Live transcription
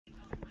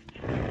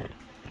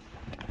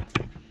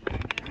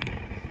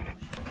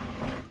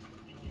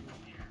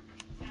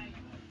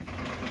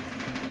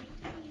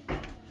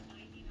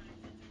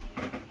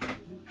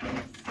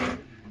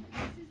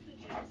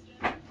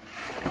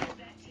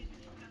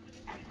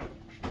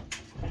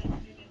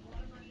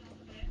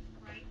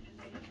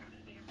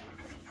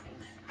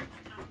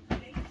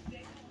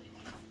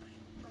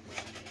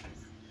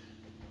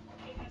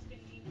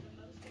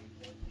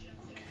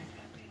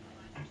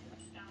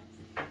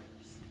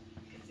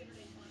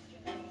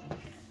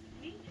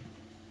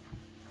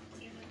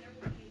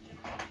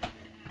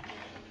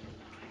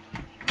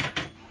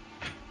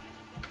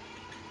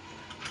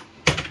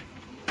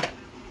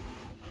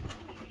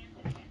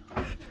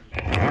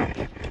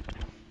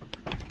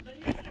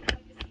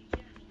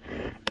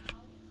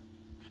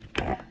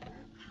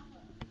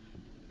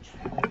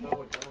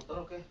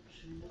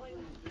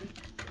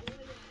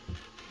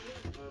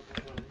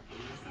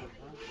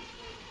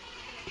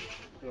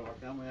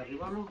muy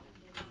arriba, ¿no?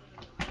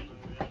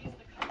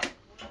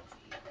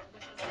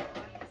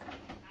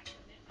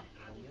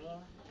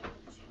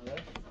 A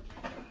ver.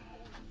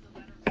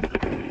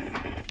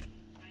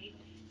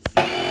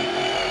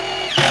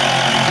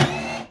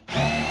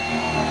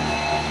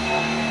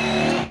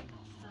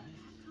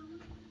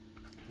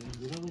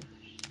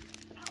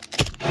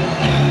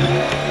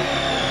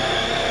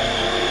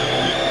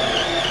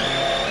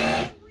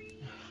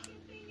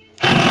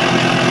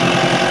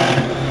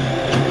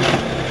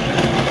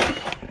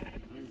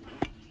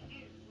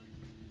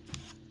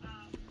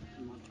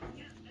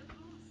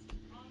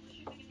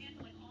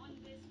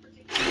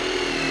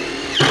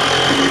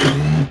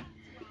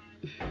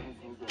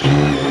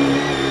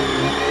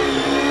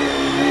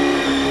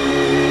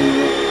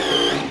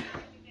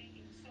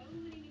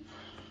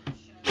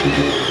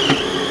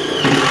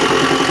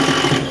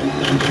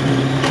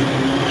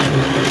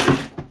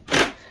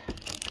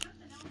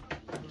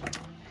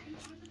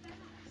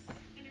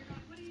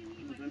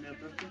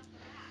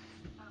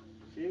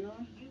 ¿Sí, no?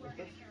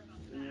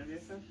 ¿Tenía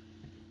viejas?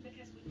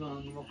 No,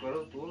 no me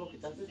acuerdo. ¿Tú lo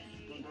quitaste?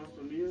 ¿Con Estados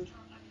Unidos?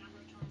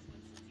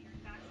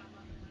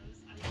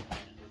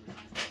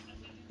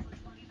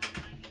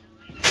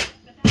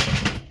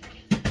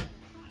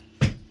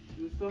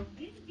 ¿Listo?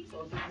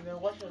 ¿O sí tiene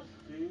washers?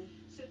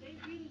 Sí.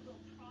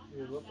 ¿Y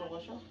el otro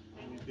washer?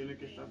 Y tiene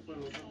que estar por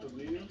los otros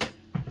tornillos.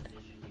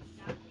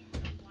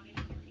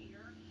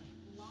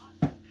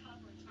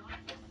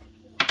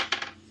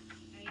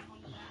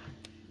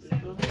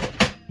 ¿Listo?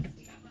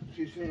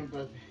 Sí, sí,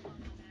 espérate.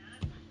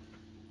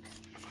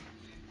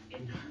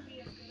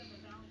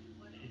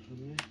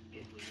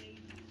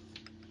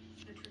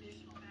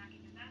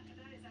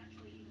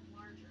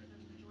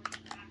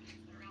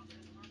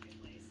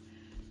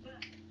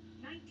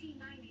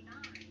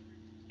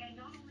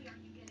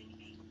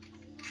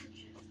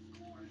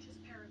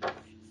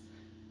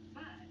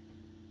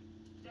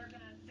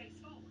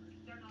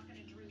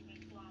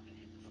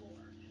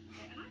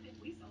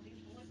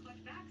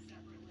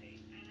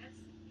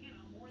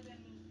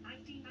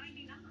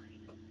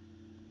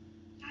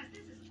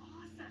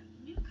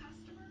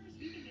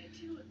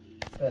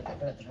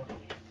 Espérate.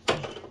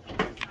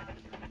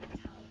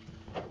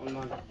 Hold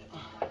on.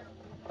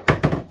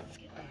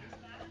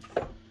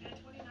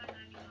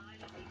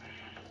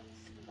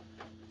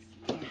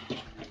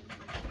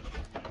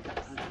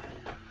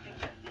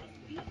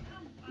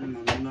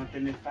 No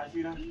tenés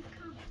fácil, ¿ah?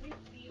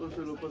 O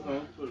se lo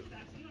pasamos por...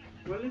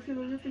 ¿Cuál es el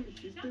hoyo que me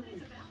hiciste,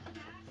 güey?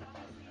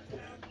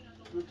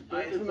 No te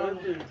puedes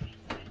sentarte.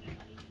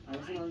 A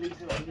veces no le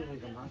dice oye, güey,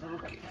 que más algo.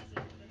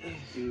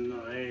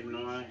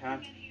 No va a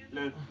dejar.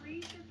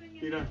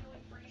 Mira.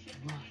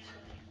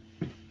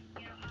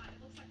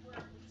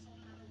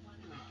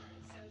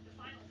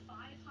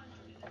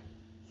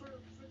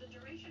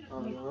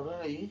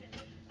 Agarra ahí.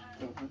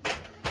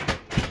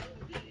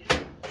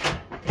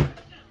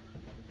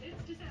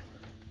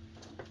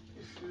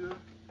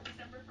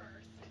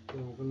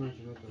 Tengo que no se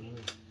me cambió.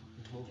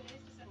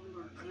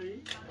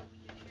 Ahí.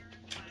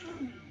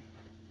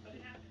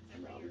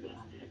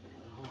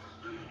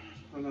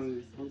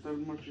 ¿Dónde el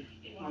martillo?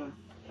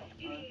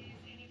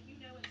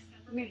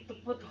 Need to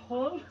put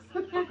hole,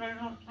 Okay,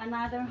 no.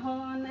 another hole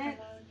on it.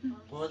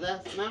 What was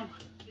that, ma'am?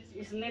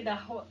 It's need a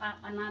hole,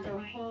 another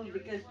hole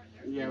because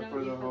Yeah, you know for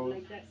the you have hole.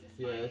 like that.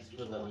 Yeah, it's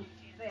for the...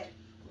 Fit.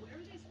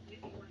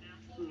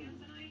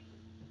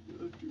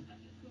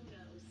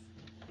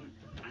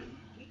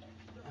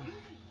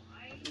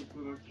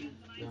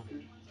 Yeah.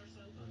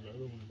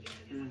 Another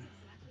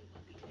one.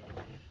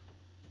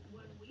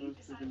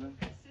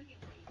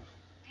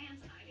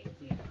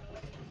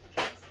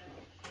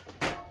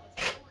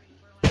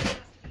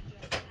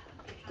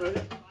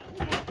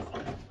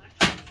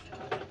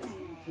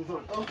 ¿Se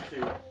soltó? Sí.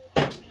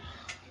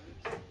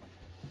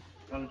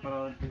 Dale para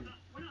adelante.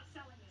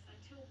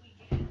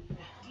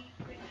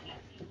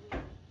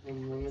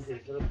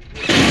 Normalmente solo...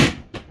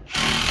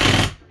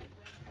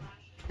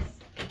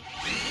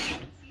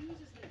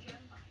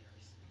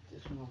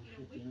 This one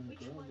should be in the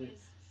garage.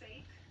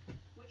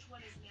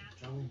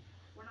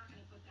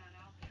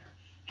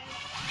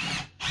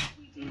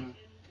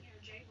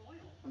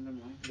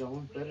 That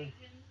one's better.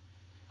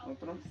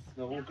 ¿Otro?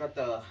 That one got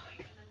the...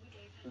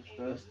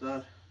 Está.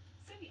 star.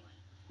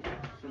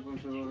 Se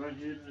conservó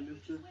aquí en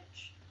este.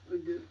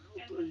 Aquí,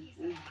 otro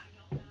ahí.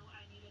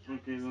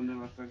 Ok, ¿dónde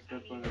va a estar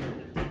para...?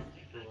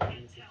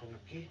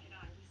 Aquí.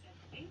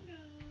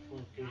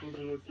 Ok.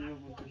 Pónselo aquí,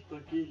 porque está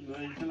aquí. No,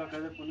 ahí se la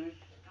acaba de poner.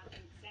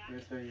 Ya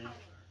está ahí.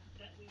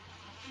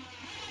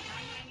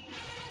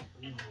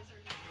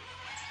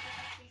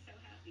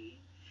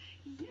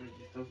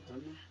 Aquí está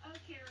buscando.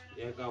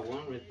 Yeah, I got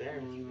one right there.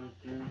 And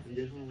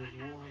this one was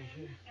one right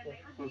here.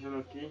 Pónselo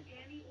aquí.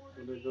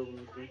 Ponle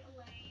doble aquí.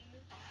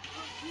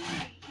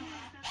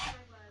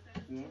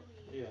 ¿No?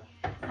 Yeah.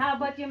 How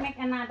about you make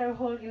another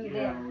hole in Yeah,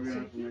 there? we're gonna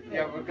have to make it.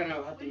 Yeah, we're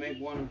gonna have to make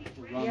one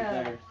around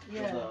Yeah, there.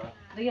 yeah.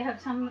 Do you have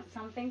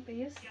something to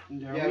use?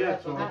 Yeah, Yeah, we we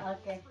have have to.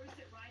 Okay.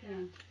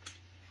 Yeah.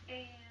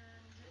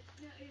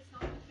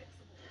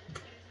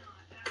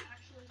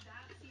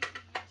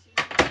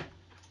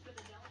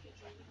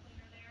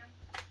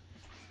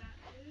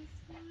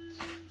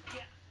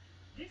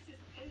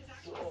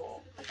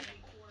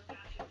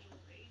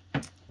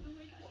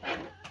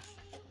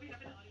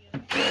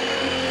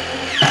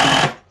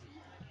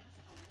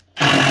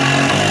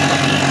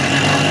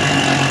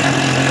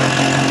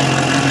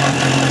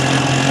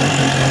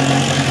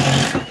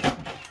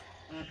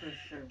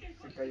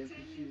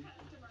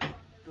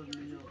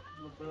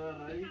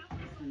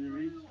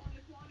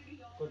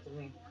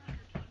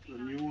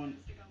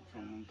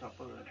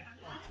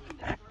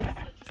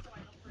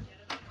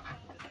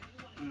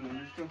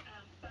 ¿Listo?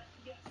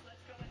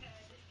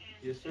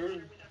 Yes,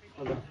 sir.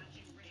 Hold on.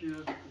 Sí,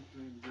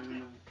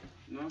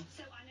 ¿no?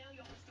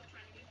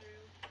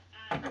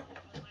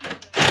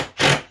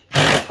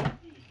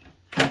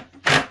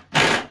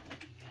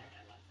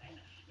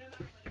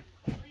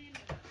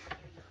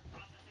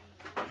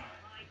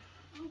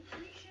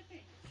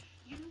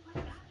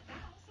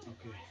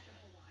 Okay.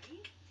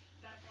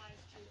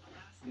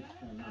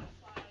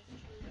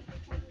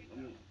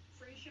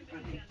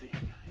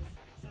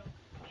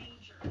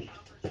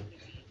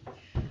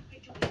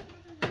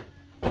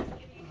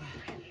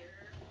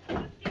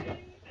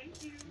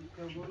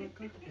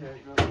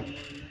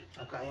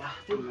 Acá ya.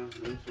 ¿Dónde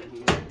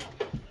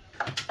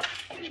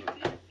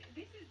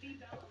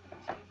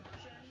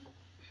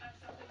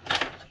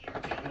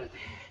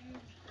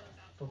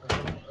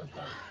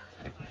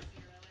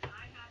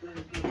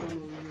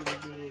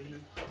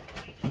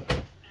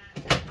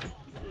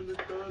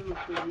estaban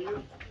los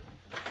tornillos?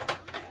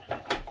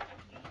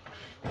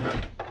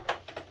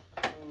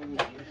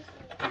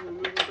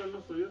 ¿Dónde están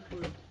los tornillos?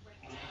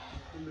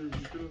 ¿Dónde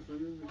hiciste los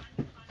tornillos?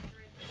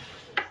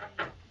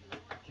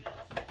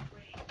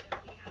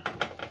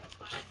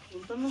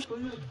 ¿Dónde están los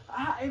tornillos?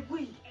 Ah,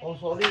 güey. Oh,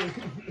 sorry.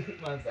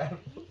 Matar.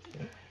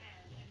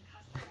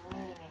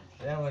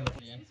 Ya, bueno.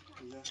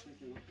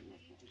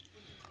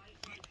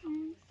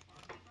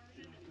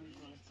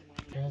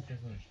 Quédate,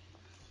 güey.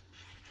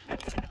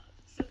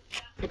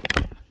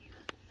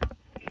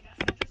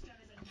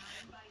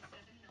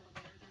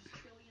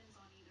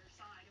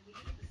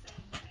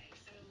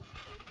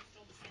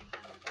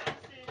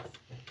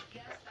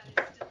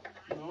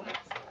 ¿No?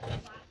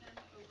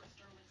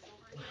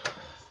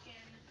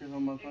 Quedó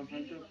más para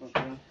frente o para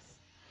atrás.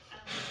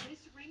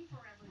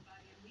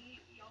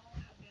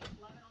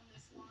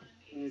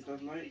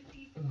 ¿Necesitas light?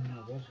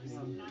 No, dos,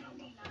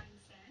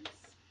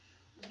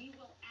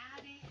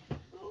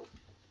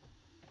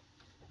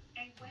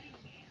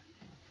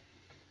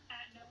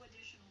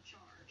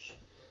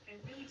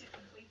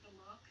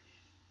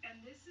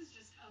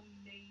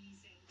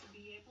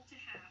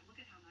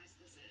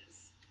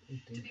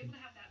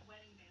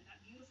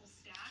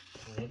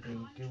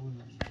 qué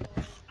bueno.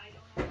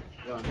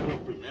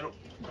 Levantamos primero.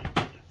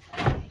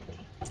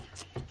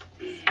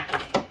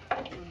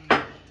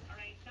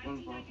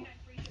 Vamos para abajo.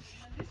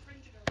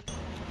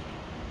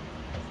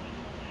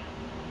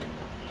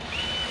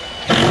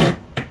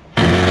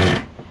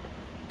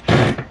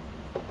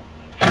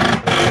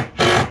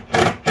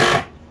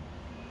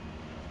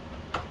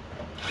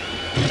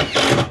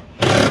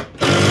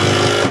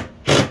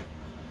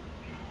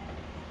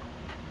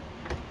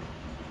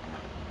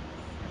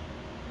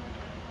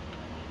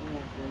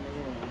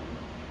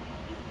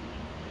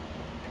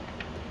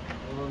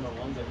 No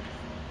wonder.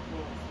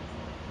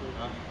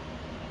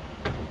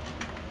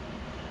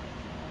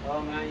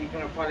 Oh man, you're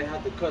gonna probably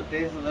have to cut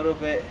this a little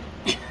bit.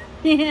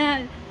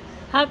 Yeah.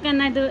 How can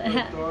I do?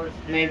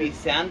 Maybe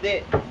sand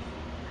it.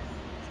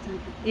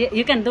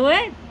 You can do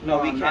it? No,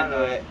 No, we can't do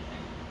no. it.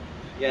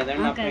 Yeah, they're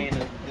not Okay.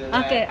 paying us to do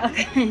that. Okay,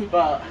 okay.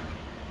 But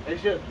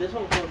it's just this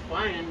one goes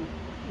fine.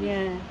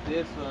 Yeah.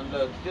 This one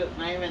looks just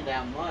not even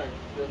that much,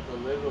 just a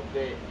little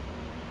bit.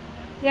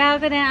 Yeah,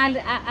 okay, then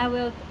I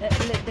will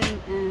let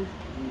them.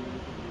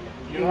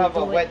 You have a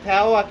do it. wet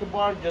towel I can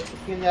borrow just to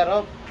clean that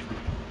up?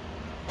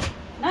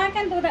 No, I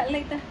can do that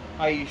later.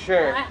 Are you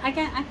sure? I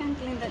can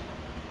clean that.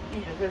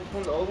 Is this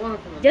from the old one or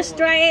from the Just new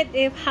try it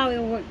if how it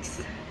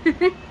works.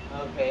 one?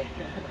 Okay.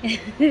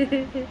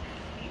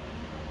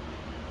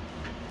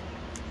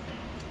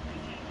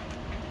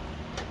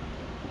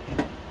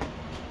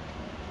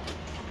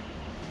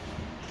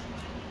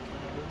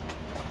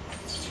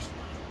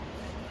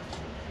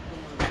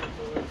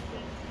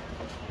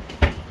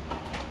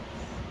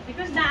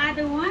 Because the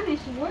other one is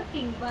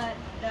working, but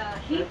the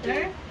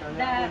heater,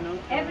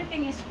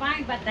 everything is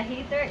fine, but the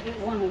heater it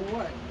won't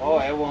work. Oh,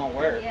 it won't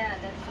work. Yeah,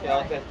 that's Yeah,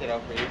 I'll why. test it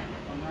out for you.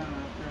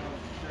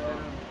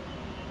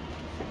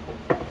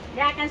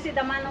 Yeah, I can see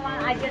the manual.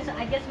 I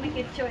just make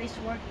it sure it's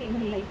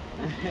working. Like.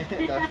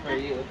 That's for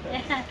you.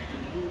 Yeah.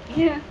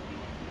 Yeah.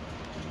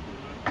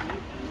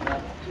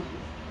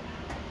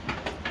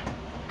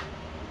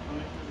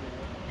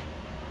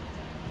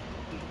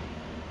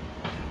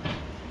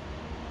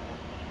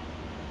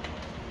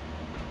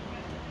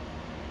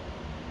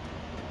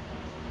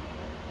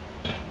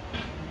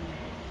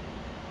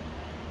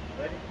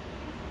 Ready?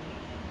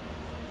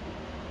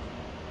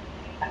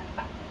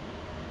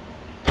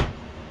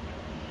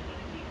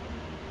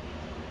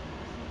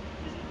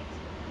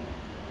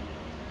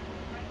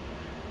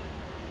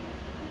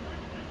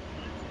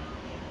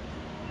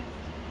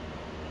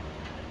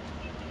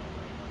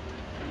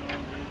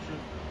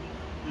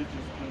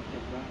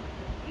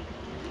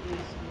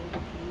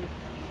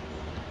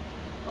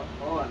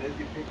 Oh, unless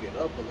you pick it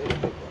up a little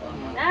bit.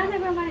 Ah,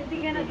 never mind.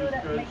 They're gonna do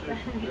that like that.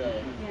 Yeah.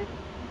 Yeah.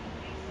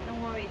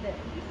 Don't worry.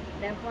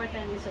 The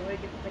important is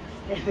already fixed.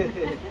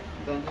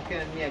 So I'm just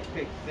gonna need a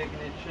quick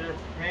signature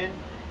print.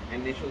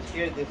 Initials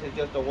here. This is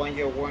just a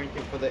 1-year warranty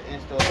for the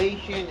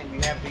installation. If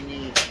you have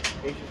any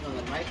issues on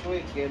the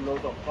microwave, get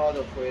loads of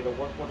product for it to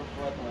work with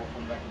us and we'll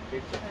come back and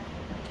fix it.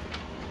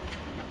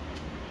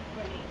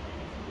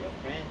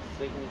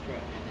 signature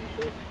and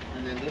initials.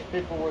 And then this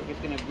paperwork is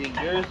gonna be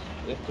yours.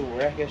 Is to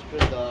register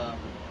the.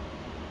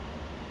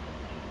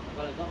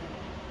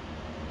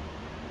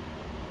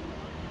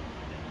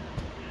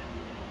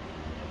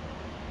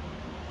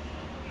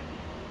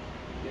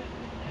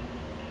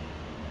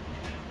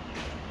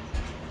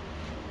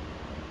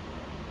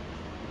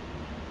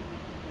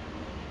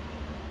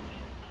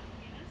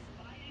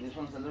 This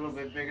one's a little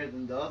bit bigger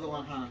than the other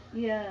one, huh?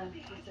 Yeah,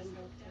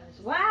 December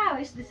 1st. Wow,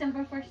 it's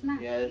December 1st now.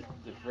 Yeah, it's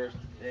the first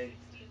day.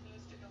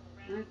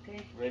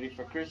 Okay. Ready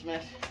for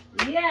Christmas?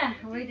 Yeah,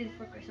 ready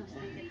for Christmas.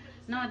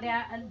 No,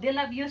 they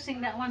love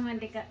using that one when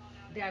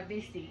they are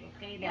busy.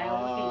 Okay, they are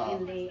working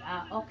in the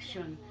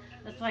auction.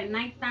 That's why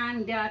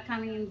nighttime they are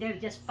coming in. They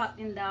just pop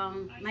in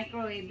the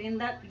microwave.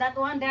 And that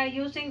one they are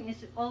using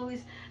is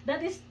always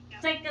that is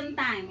second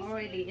time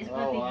already. It's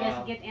but they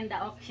just get in the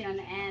auction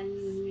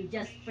and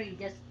just free,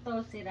 just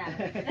toss it out.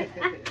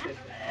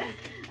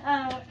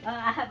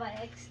 I have an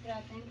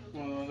extra thing.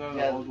 Oh, those are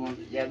the old ones.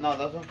 Yeah, no,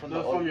 those ones from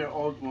those the old. From your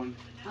old one.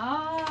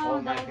 Oh,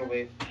 Old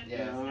microwave.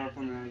 Yeah, those are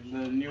from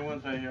the new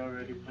ones that you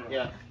already put up.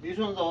 Yeah, these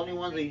ones are the only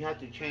ones that you have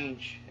to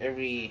change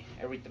every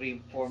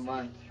 3-4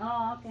 months.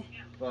 Oh, okay.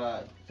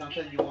 But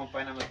sometimes you won't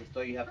find them at the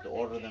store. You have to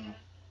order them.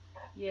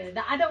 Yeah,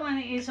 the other one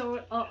is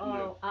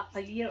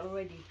a year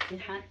already.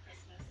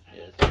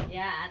 Yes.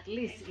 Yeah, at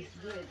least it's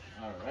good.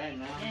 All right,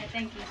 now. Yeah,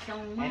 thank you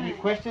so much. Any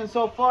questions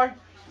so far?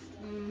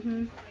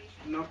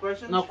 No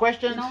questions? No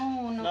questions?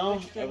 No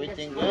questions.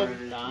 Everything That's good?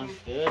 fine. Sounds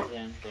good.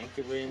 And thank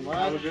you very much.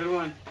 Have a good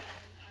one.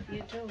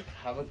 You too.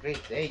 Have a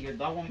great day. Your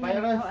dog won't bite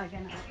No, us? I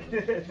cannot.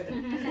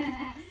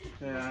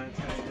 Yeah, I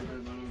can't get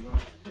it done.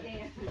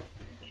 There.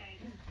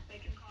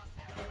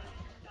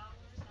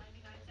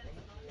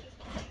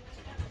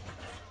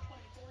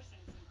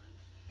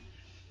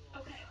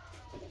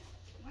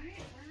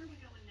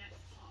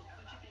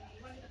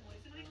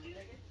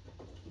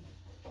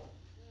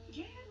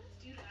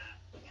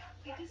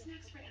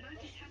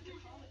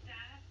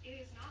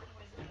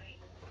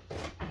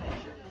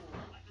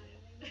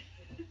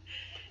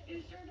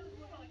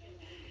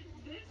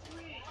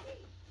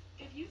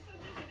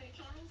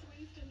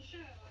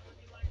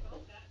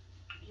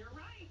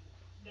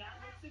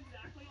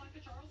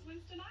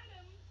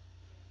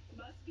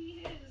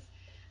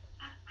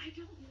 I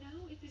don't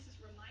know if this is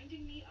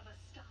reminding me of a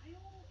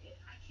style.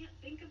 I can't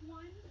think of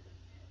one.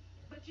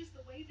 But just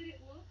the way that it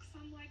looks,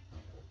 I'm like,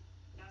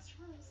 that's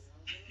Charles.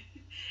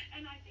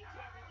 And I think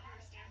you'll really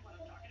understand what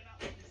I'm talking about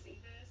when you see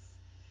this.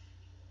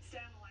 Stay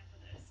on the line for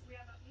this. We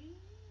have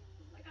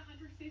like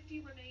 150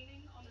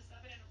 remaining on the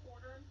 7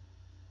 1/4.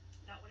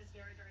 That one is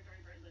very, very,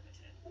 very, very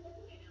limited.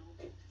 You know,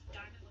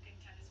 diamond looking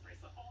tennis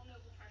bracelet, all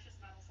noble precious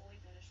metal, fully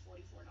finished,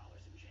 $44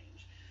 and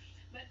change.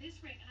 But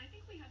this ring, and I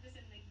think we have this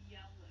in the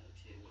yellow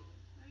too,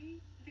 right?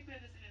 I think we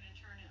have this in an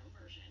Eterno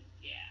version.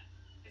 Yeah,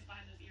 it's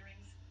behind those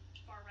earrings,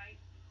 far right.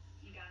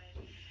 You got it.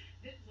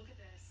 Look at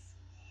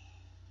this,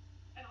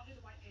 and I'll do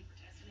the white paper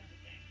test and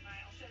everything. Right,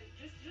 I'll show you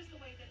just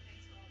the way that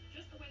things go,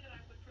 just the way that I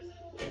would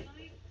present it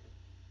tonight.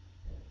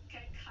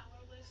 Okay,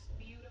 colorless,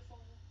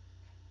 beautiful,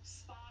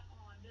 spot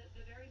on,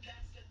 the very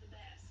best of the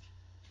best.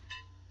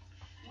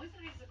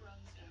 Moissanite is a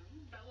grown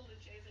stone. Bella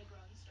Luce is a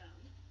grown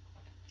stone.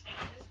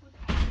 And this would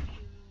cost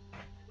you,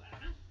 I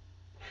don't know.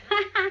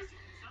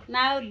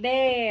 Now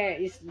there,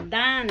 it's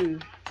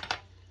done.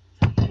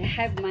 I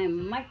have my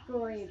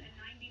microwave.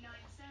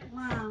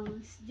 Wow,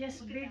 it's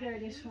just bigger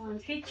this one.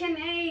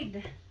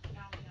 KitchenAid.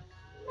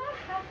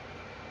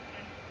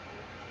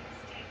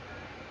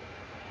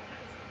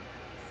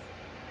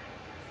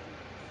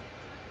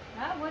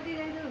 What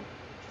did I do?